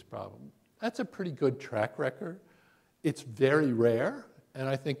abuse problem. That's a pretty good track record. It's very rare, and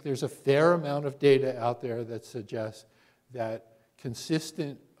I think there's a fair amount of data out there that suggests that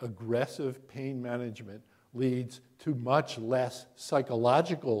consistent, aggressive pain management leads to much less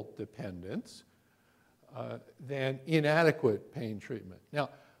psychological dependence than inadequate pain treatment. Now,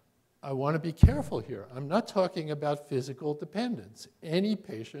 I want to be careful here. I'm not talking about physical dependence. Any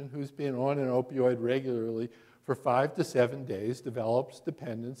patient who's been on an opioid regularly for 5 to 7 days develops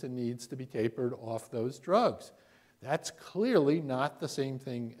dependence and needs to be tapered off those drugs. That's clearly not the same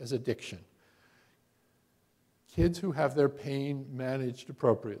thing as addiction. Kids who have their pain managed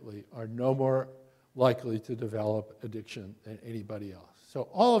appropriately are no more likely to develop addiction than anybody else. So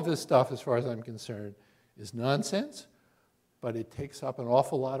all of this stuff, as far as I'm concerned, is nonsense, but it takes up an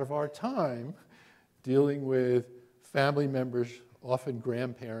awful lot of our time dealing with family members, often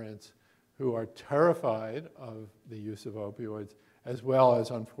grandparents, who are terrified of the use of opioids, as well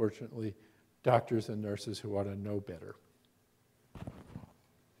as, unfortunately, doctors and nurses who ought to know better.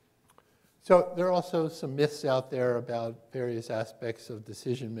 So there are also some myths out there about various aspects of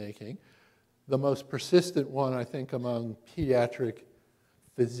decision making. The most persistent one, I think, among pediatric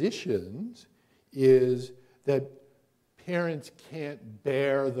physicians is that parents can't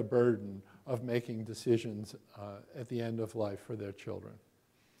bear the burden of making decisions at the end of life for their children.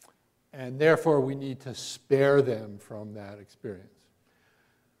 And therefore, we need to spare them from that experience.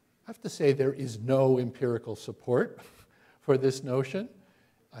 I have to say there is no empirical support for this notion.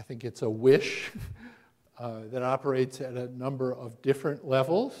 I think it's a wish that operates at a number of different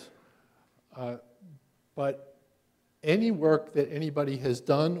levels. But any work that anybody has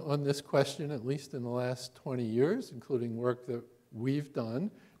done on this question, at least in the last 20 years, including work that we've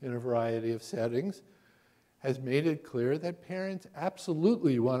done in a variety of settings, has made it clear that parents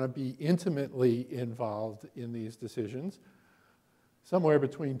absolutely want to be intimately involved in these decisions. Somewhere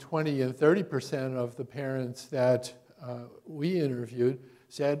between 20 and 30% of the parents that we interviewed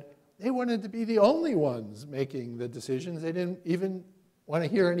said they wanted to be the only ones making the decisions. They didn't even want to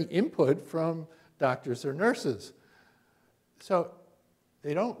hear any input from doctors or nurses. So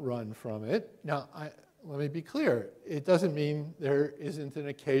they don't run from it. Now, let me be clear. It doesn't mean there isn't an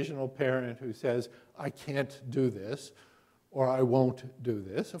occasional parent who says, I can't do this, or I won't do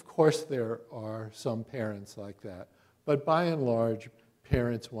this. Of course, there are some parents like that, but by and large,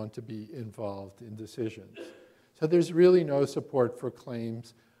 parents want to be involved in decisions. So there's really no support for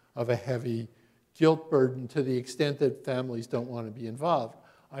claims of a heavy guilt burden to the extent that families don't want to be involved.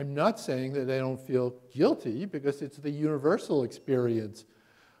 I'm not saying that they don't feel guilty, because it's the universal experience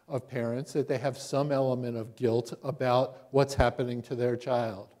of parents that they have some element of guilt about what's happening to their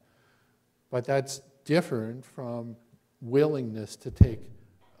child. But that's different from willingness to take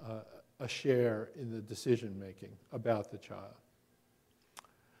a share in the decision-making about the child.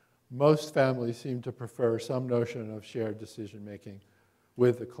 Most families seem to prefer some notion of shared decision-making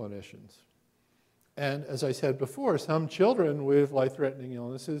with the clinicians. And as I said before, some children with life-threatening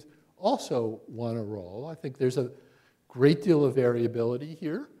illnesses also want a role. I think there's a great deal of variability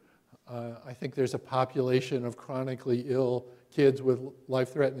here. I think there's a population of chronically ill kids with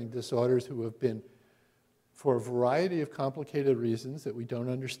life-threatening disorders who have been, for a variety of complicated reasons that we don't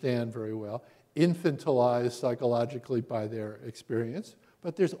understand very well, infantilized psychologically by their experience.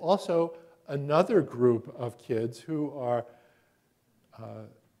 But there's also another group of kids who are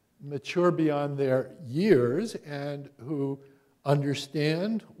mature beyond their years and who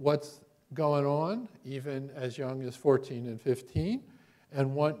understand what's going on, even as young as 14 and 15,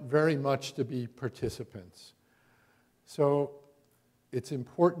 and want very much to be participants. So it's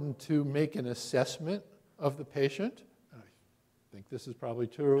important to make an assessment of the patient. I think this is probably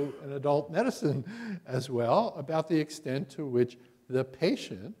true in adult medicine as well, about the extent to which the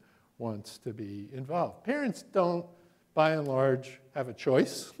patient wants to be involved. Parents don't, by and large, have a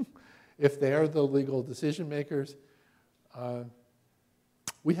choice. If they are the legal decision makers,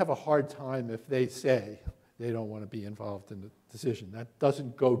 we have a hard time if they say they don't want to be involved in the decision. That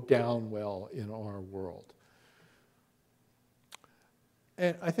doesn't go down well in our world.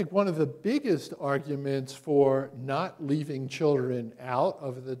 And I think one of the biggest arguments for not leaving children out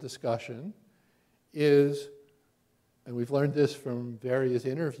of the discussion is, and we've learned this from various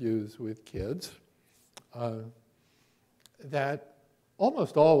interviews with kids, that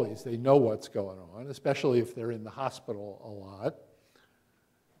almost always they know what's going on, especially if they're in the hospital a lot.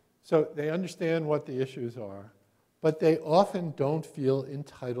 So they understand what the issues are, but they often don't feel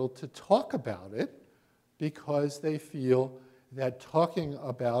entitled to talk about it because they feel that talking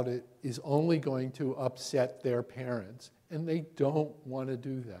about it is only going to upset their parents, and they don't want to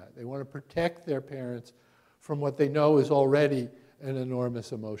do that. They want to protect their parents from what they know is already an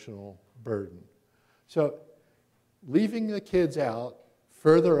enormous emotional burden. So leaving the kids out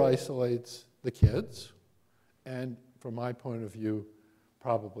further isolates the kids, and from my point of view,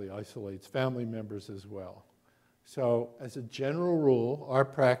 probably isolates family members as well. So as a general rule, our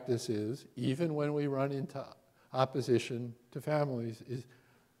practice is, even when we run into opposition to families, is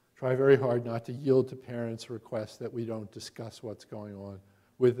try very hard not to yield to parents' requests that we don't discuss what's going on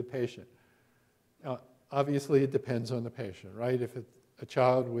with the patient. Now, obviously, it depends on the patient, right? If it's a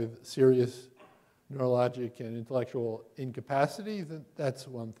child with serious neurologic and intellectual incapacity, then that's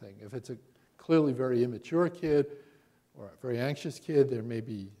one thing. If it's a clearly very immature kid or a very anxious kid, there may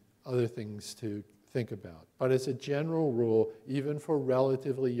be other things to think about. But as a general rule, even for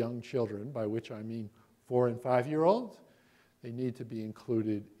relatively young children, by which I mean 4- and 5-year-olds, they need to be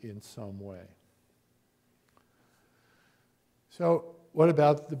included in some way. So what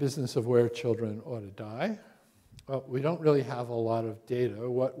about the business of where children ought to die? Well, we don't really have a lot of data.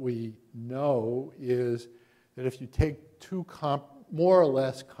 What we know is that if you take two more or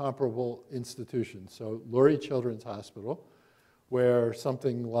less comparable institutions, so Lurie Children's Hospital, where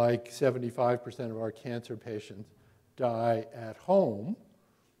something like 75% of our cancer patients die at home,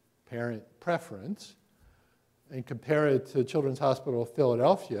 parent preference, and compare it to Children's Hospital of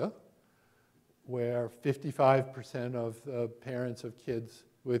Philadelphia, where 55% of the parents of kids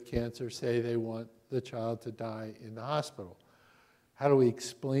with cancer say they want the child to die in the hospital. How do we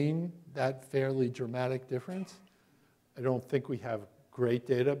explain that fairly dramatic difference? I don't think we have great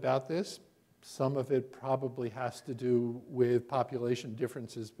data about this. Some of it probably has to do with population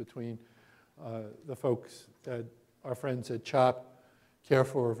differences between the folks that our friends at CHOP care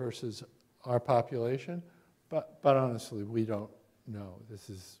for versus our population. But honestly, we don't know. This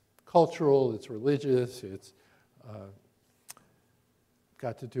is cultural, it's religious, it's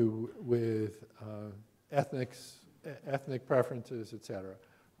got to do with ethnic preferences, et cetera.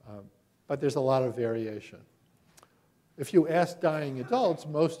 But there's a lot of variation. If you ask dying adults,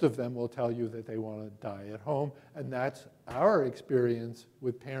 most of them will tell you that they want to die at home, and that's our experience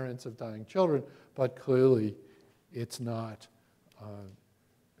with parents of dying children, but clearly it's not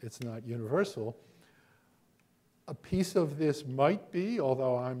universal. A piece of this might be,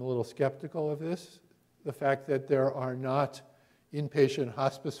 although I'm a little skeptical of this, the fact that there are not inpatient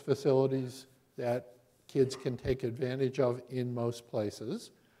hospice facilities that kids can take advantage of in most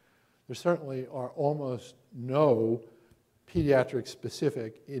places. There certainly are almost no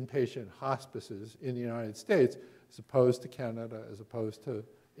pediatric-specific inpatient hospices in the United States, as opposed to Canada, as opposed to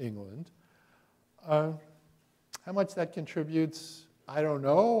England. How much that contributes, I don't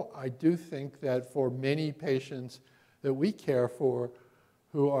know. I do think that for many patients that we care for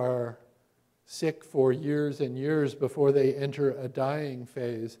who are sick for years and years before they enter a dying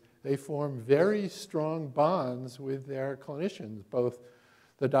phase, they form very strong bonds with their clinicians, both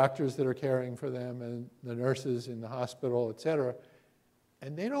the doctors that are caring for them and the nurses in the hospital, et cetera.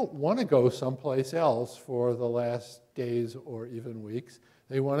 And they don't want to go someplace else for the last days or even weeks.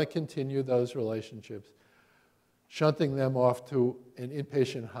 They want to continue those relationships. Shunting them off to an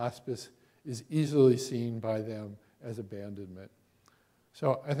inpatient hospice is easily seen by them as abandonment.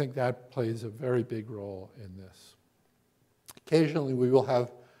 So I think that plays a very big role in this. Occasionally we will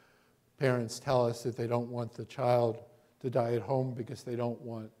have parents tell us that they don't want the child to die at home because they don't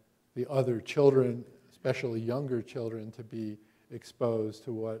want the other children, especially younger children, to be exposed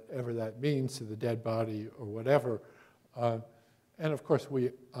to whatever that means, to the dead body or whatever. And of course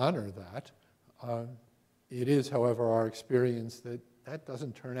we honor that. It is, however, our experience that that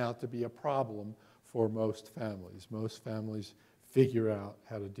doesn't turn out to be a problem for most families. Most families figure out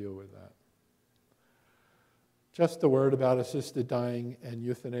how to deal with that. Just a word about assisted dying and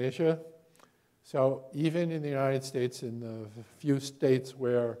euthanasia. So even in the United States, in the few states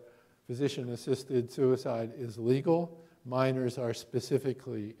where physician-assisted suicide is legal, minors are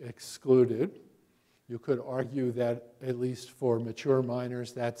specifically excluded. You could argue that, at least for mature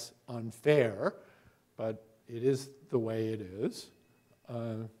minors, that's unfair, but it is the way it is.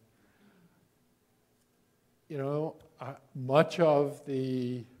 Much of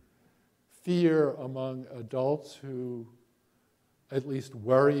the fear among adults who at least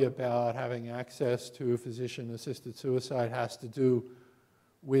worry about having access to physician-assisted suicide has to do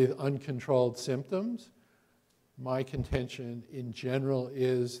with uncontrolled symptoms. My contention in general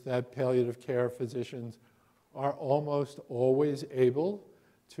is that palliative care physicians are almost always able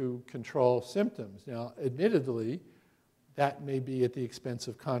to control symptoms. Now, admittedly, that may be at the expense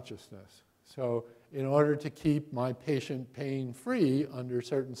of consciousness. So in order to keep my patient pain-free under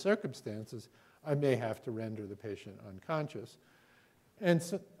certain circumstances, I may have to render the patient unconscious. And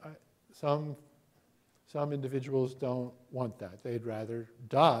some individuals don't want that. They'd rather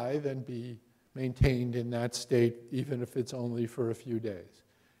die than be maintained in that state, even if it's only for a few days.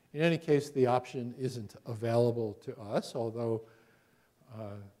 In any case, the option isn't available to us, although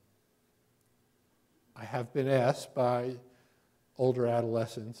I have been asked by older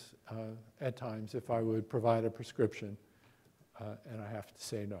adolescents at times if I would provide a prescription, and I have to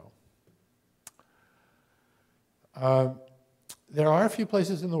say no. There are a few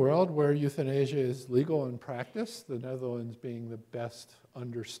places in the world where euthanasia is legal in practice, the Netherlands being the best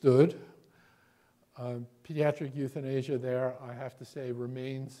understood. Pediatric euthanasia there, I have to say,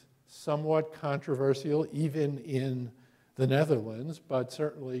 remains somewhat controversial, even in the Netherlands, but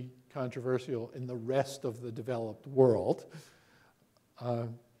certainly controversial in the rest of the developed world.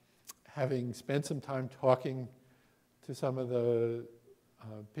 Having spent some time talking to some of the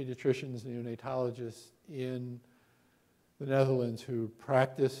pediatricians and neonatologists in the Netherlands who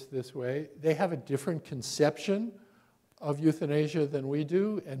practice this way, they have a different conception of euthanasia than we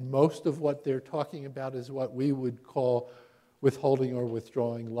do, and most of what they're talking about is what we would call withholding or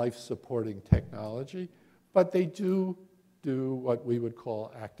withdrawing life-supporting technology, but they do what we would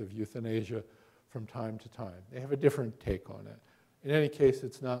call active euthanasia from time to time. They have a different take on it. In any case,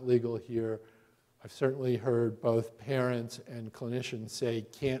 it's not legal here. I've certainly heard both parents and clinicians say,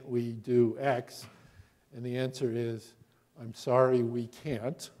 can't we do X? And the answer is, I'm sorry, we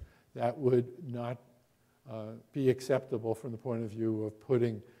can't. That would not be acceptable from the point of view of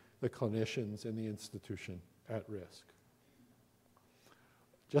putting the clinicians in the institution at risk.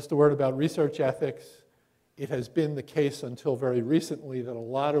 Just a word about research ethics. It has been the case until very recently that a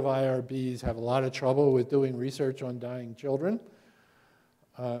lot of IRBs have a lot of trouble with doing research on dying children.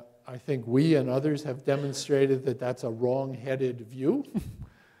 I think we and others have demonstrated that that's a wrong-headed view.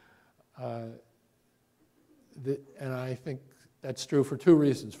 And I think that's true for two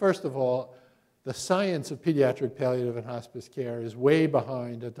reasons. First of all, the science of pediatric palliative and hospice care is way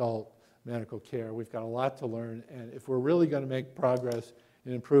behind adult medical care. We've got a lot to learn, and if we're really going to make progress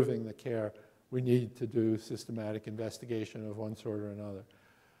in improving the care, we need to do systematic investigation of one sort or another.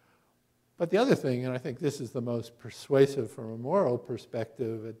 But the other thing, and I think this is the most persuasive from a moral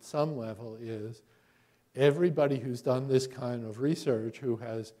perspective at some level, is everybody who's done this kind of research who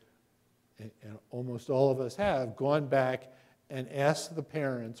has and almost all of us have, gone back and asked the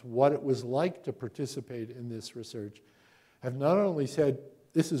parents what it was like to participate in this research, have not only said,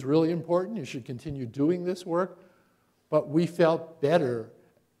 this is really important, you should continue doing this work, but we felt better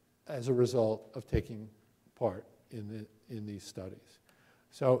as a result of taking part in these studies.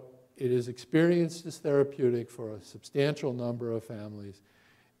 So it is experienced as therapeutic for a substantial number of families,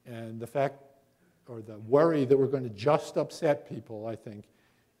 and the fact, or the worry that we're going to just upset people, I think,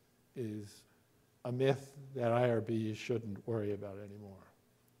 is a myth that IRBs shouldn't worry about anymore.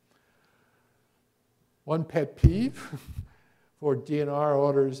 One pet peeve for DNR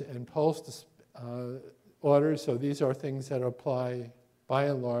orders and PULSE orders, so these are things that apply by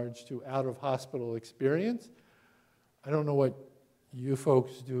and large to out-of-hospital experience. I don't know what you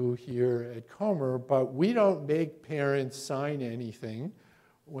folks do here at Comer, but we don't make parents sign anything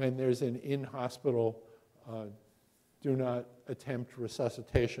when there's an in-hospital do not attempt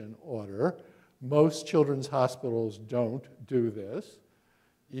resuscitation order. Most children's hospitals don't do this,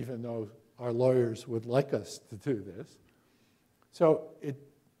 even though our lawyers would like us to do this. So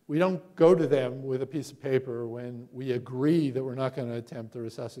we don't go to them with a piece of paper when we agree that we're not going to attempt the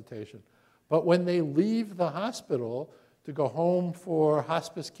resuscitation. But when they leave the hospital to go home for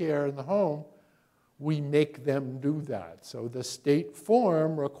hospice care in the home, we make them do that. So the state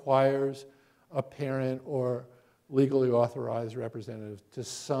form requires a parent or legally authorized representative to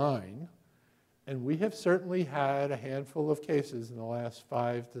sign. And we have certainly had a handful of cases in the last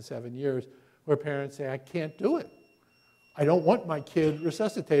 5 to 7 years where parents say, I can't do it. I don't want my kid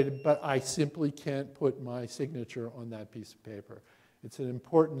resuscitated, but I simply can't put my signature on that piece of paper. It's an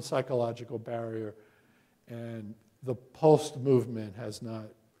important psychological barrier, and the PULSE movement has not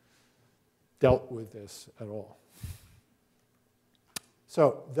dealt with this at all.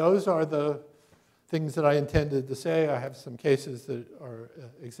 So those are the things that I intended to say. I have some cases that are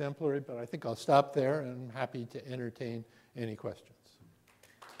exemplary, but I think I'll stop there, and I'm happy to entertain any questions.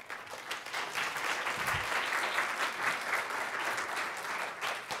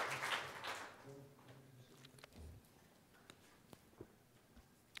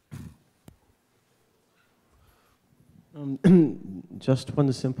 Just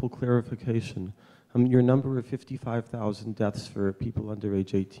one simple clarification. Your number of 55,000 deaths for people under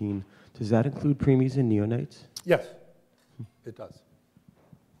age 18, does that include preemies and neonates? Yes, it does.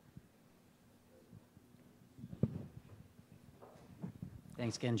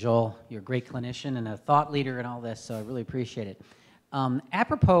 Thanks again, Joel. You're a great clinician and a thought leader in all this, so I really appreciate it.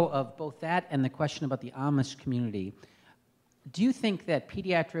 Apropos of both that and the question about the Amish community, do you think that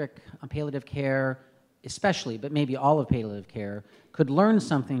pediatric palliative care, especially, but maybe all of palliative care, could learn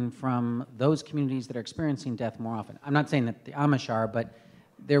something from those communities that are experiencing death more often? I'm not saying that the Amish are, but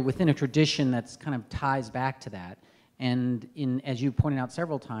they're within a tradition that's kind of ties back to that. And as you pointed out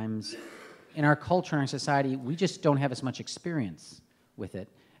several times, in our culture and our society, we just don't have as much experience with it.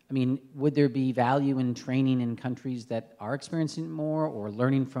 I mean, would there be value in training in countries that are experiencing more or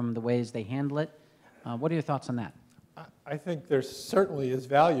learning from the ways they handle it? What are your thoughts on that? I think there certainly is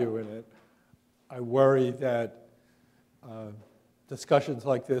value in it. I worry that discussions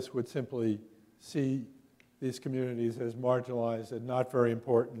like this would simply see these communities as marginalized and not very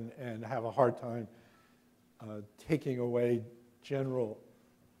important and have a hard time taking away general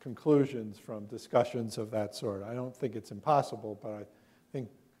conclusions from discussions of that sort. I don't think it's impossible, but I think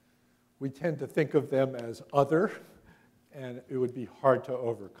we tend to think of them as other, and it would be hard to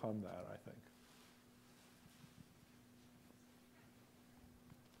overcome that, I think.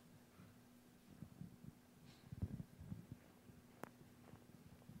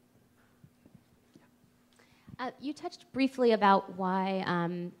 You touched briefly about why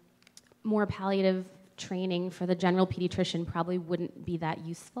more palliative training for the general pediatrician probably wouldn't be that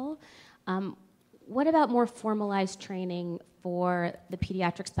useful. What about more formalized training for the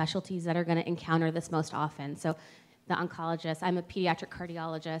pediatric specialties that are going to encounter this most often? So the oncologist, I'm a pediatric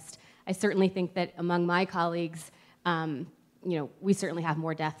cardiologist. I certainly think that among my colleagues, we certainly have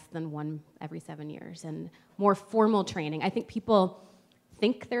more deaths than one every 7 years, and more formal training. I think people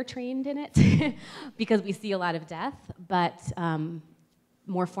think they're trained in it because we see a lot of death, but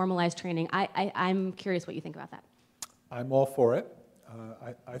more formalized training. I'm curious what you think about that. I'm all for it.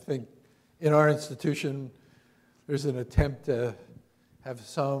 I think in our institution, there's an attempt to have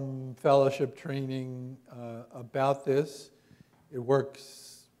some fellowship training about this. It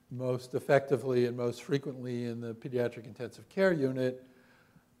works most effectively and most frequently in the pediatric intensive care unit.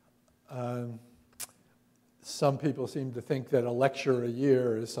 Some people seem to think that a lecture a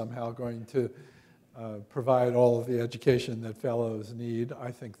year is somehow going to provide all of the education that fellows need.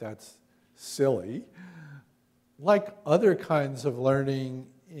 I think that's silly. Like other kinds of learning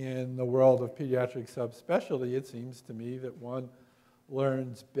in the world of pediatric subspecialty, it seems to me that one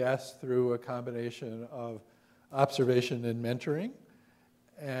learns best through a combination of observation and mentoring.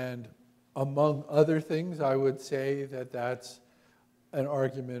 And among other things, I would say that that's an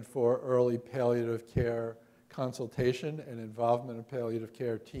argument for early palliative care consultation and involvement of palliative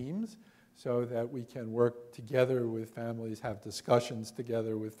care teams so that we can work together with families, have discussions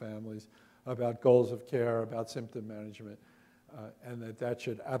together with families about goals of care, about symptom management, and that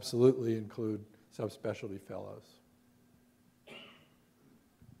should absolutely include subspecialty fellows.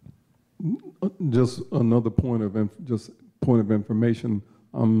 Just another point of information.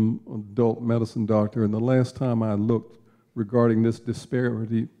 I'm an adult medicine doctor, and the last time I looked regarding this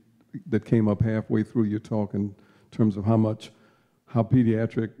disparity that came up halfway through your talk in terms of how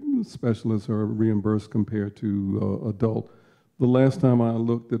pediatric specialists are reimbursed compared to adult. The last time I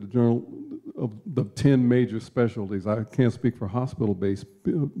looked at the journal of the 10 major specialties, I can't speak for hospital-based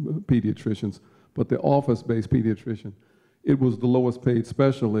pediatricians, but the office-based pediatrician, it was the lowest paid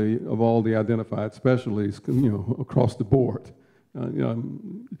specialty of all the identified specialties, across the board.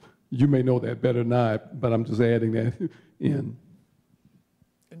 You may know that better than I, but I'm just adding that in.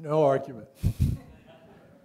 No argument.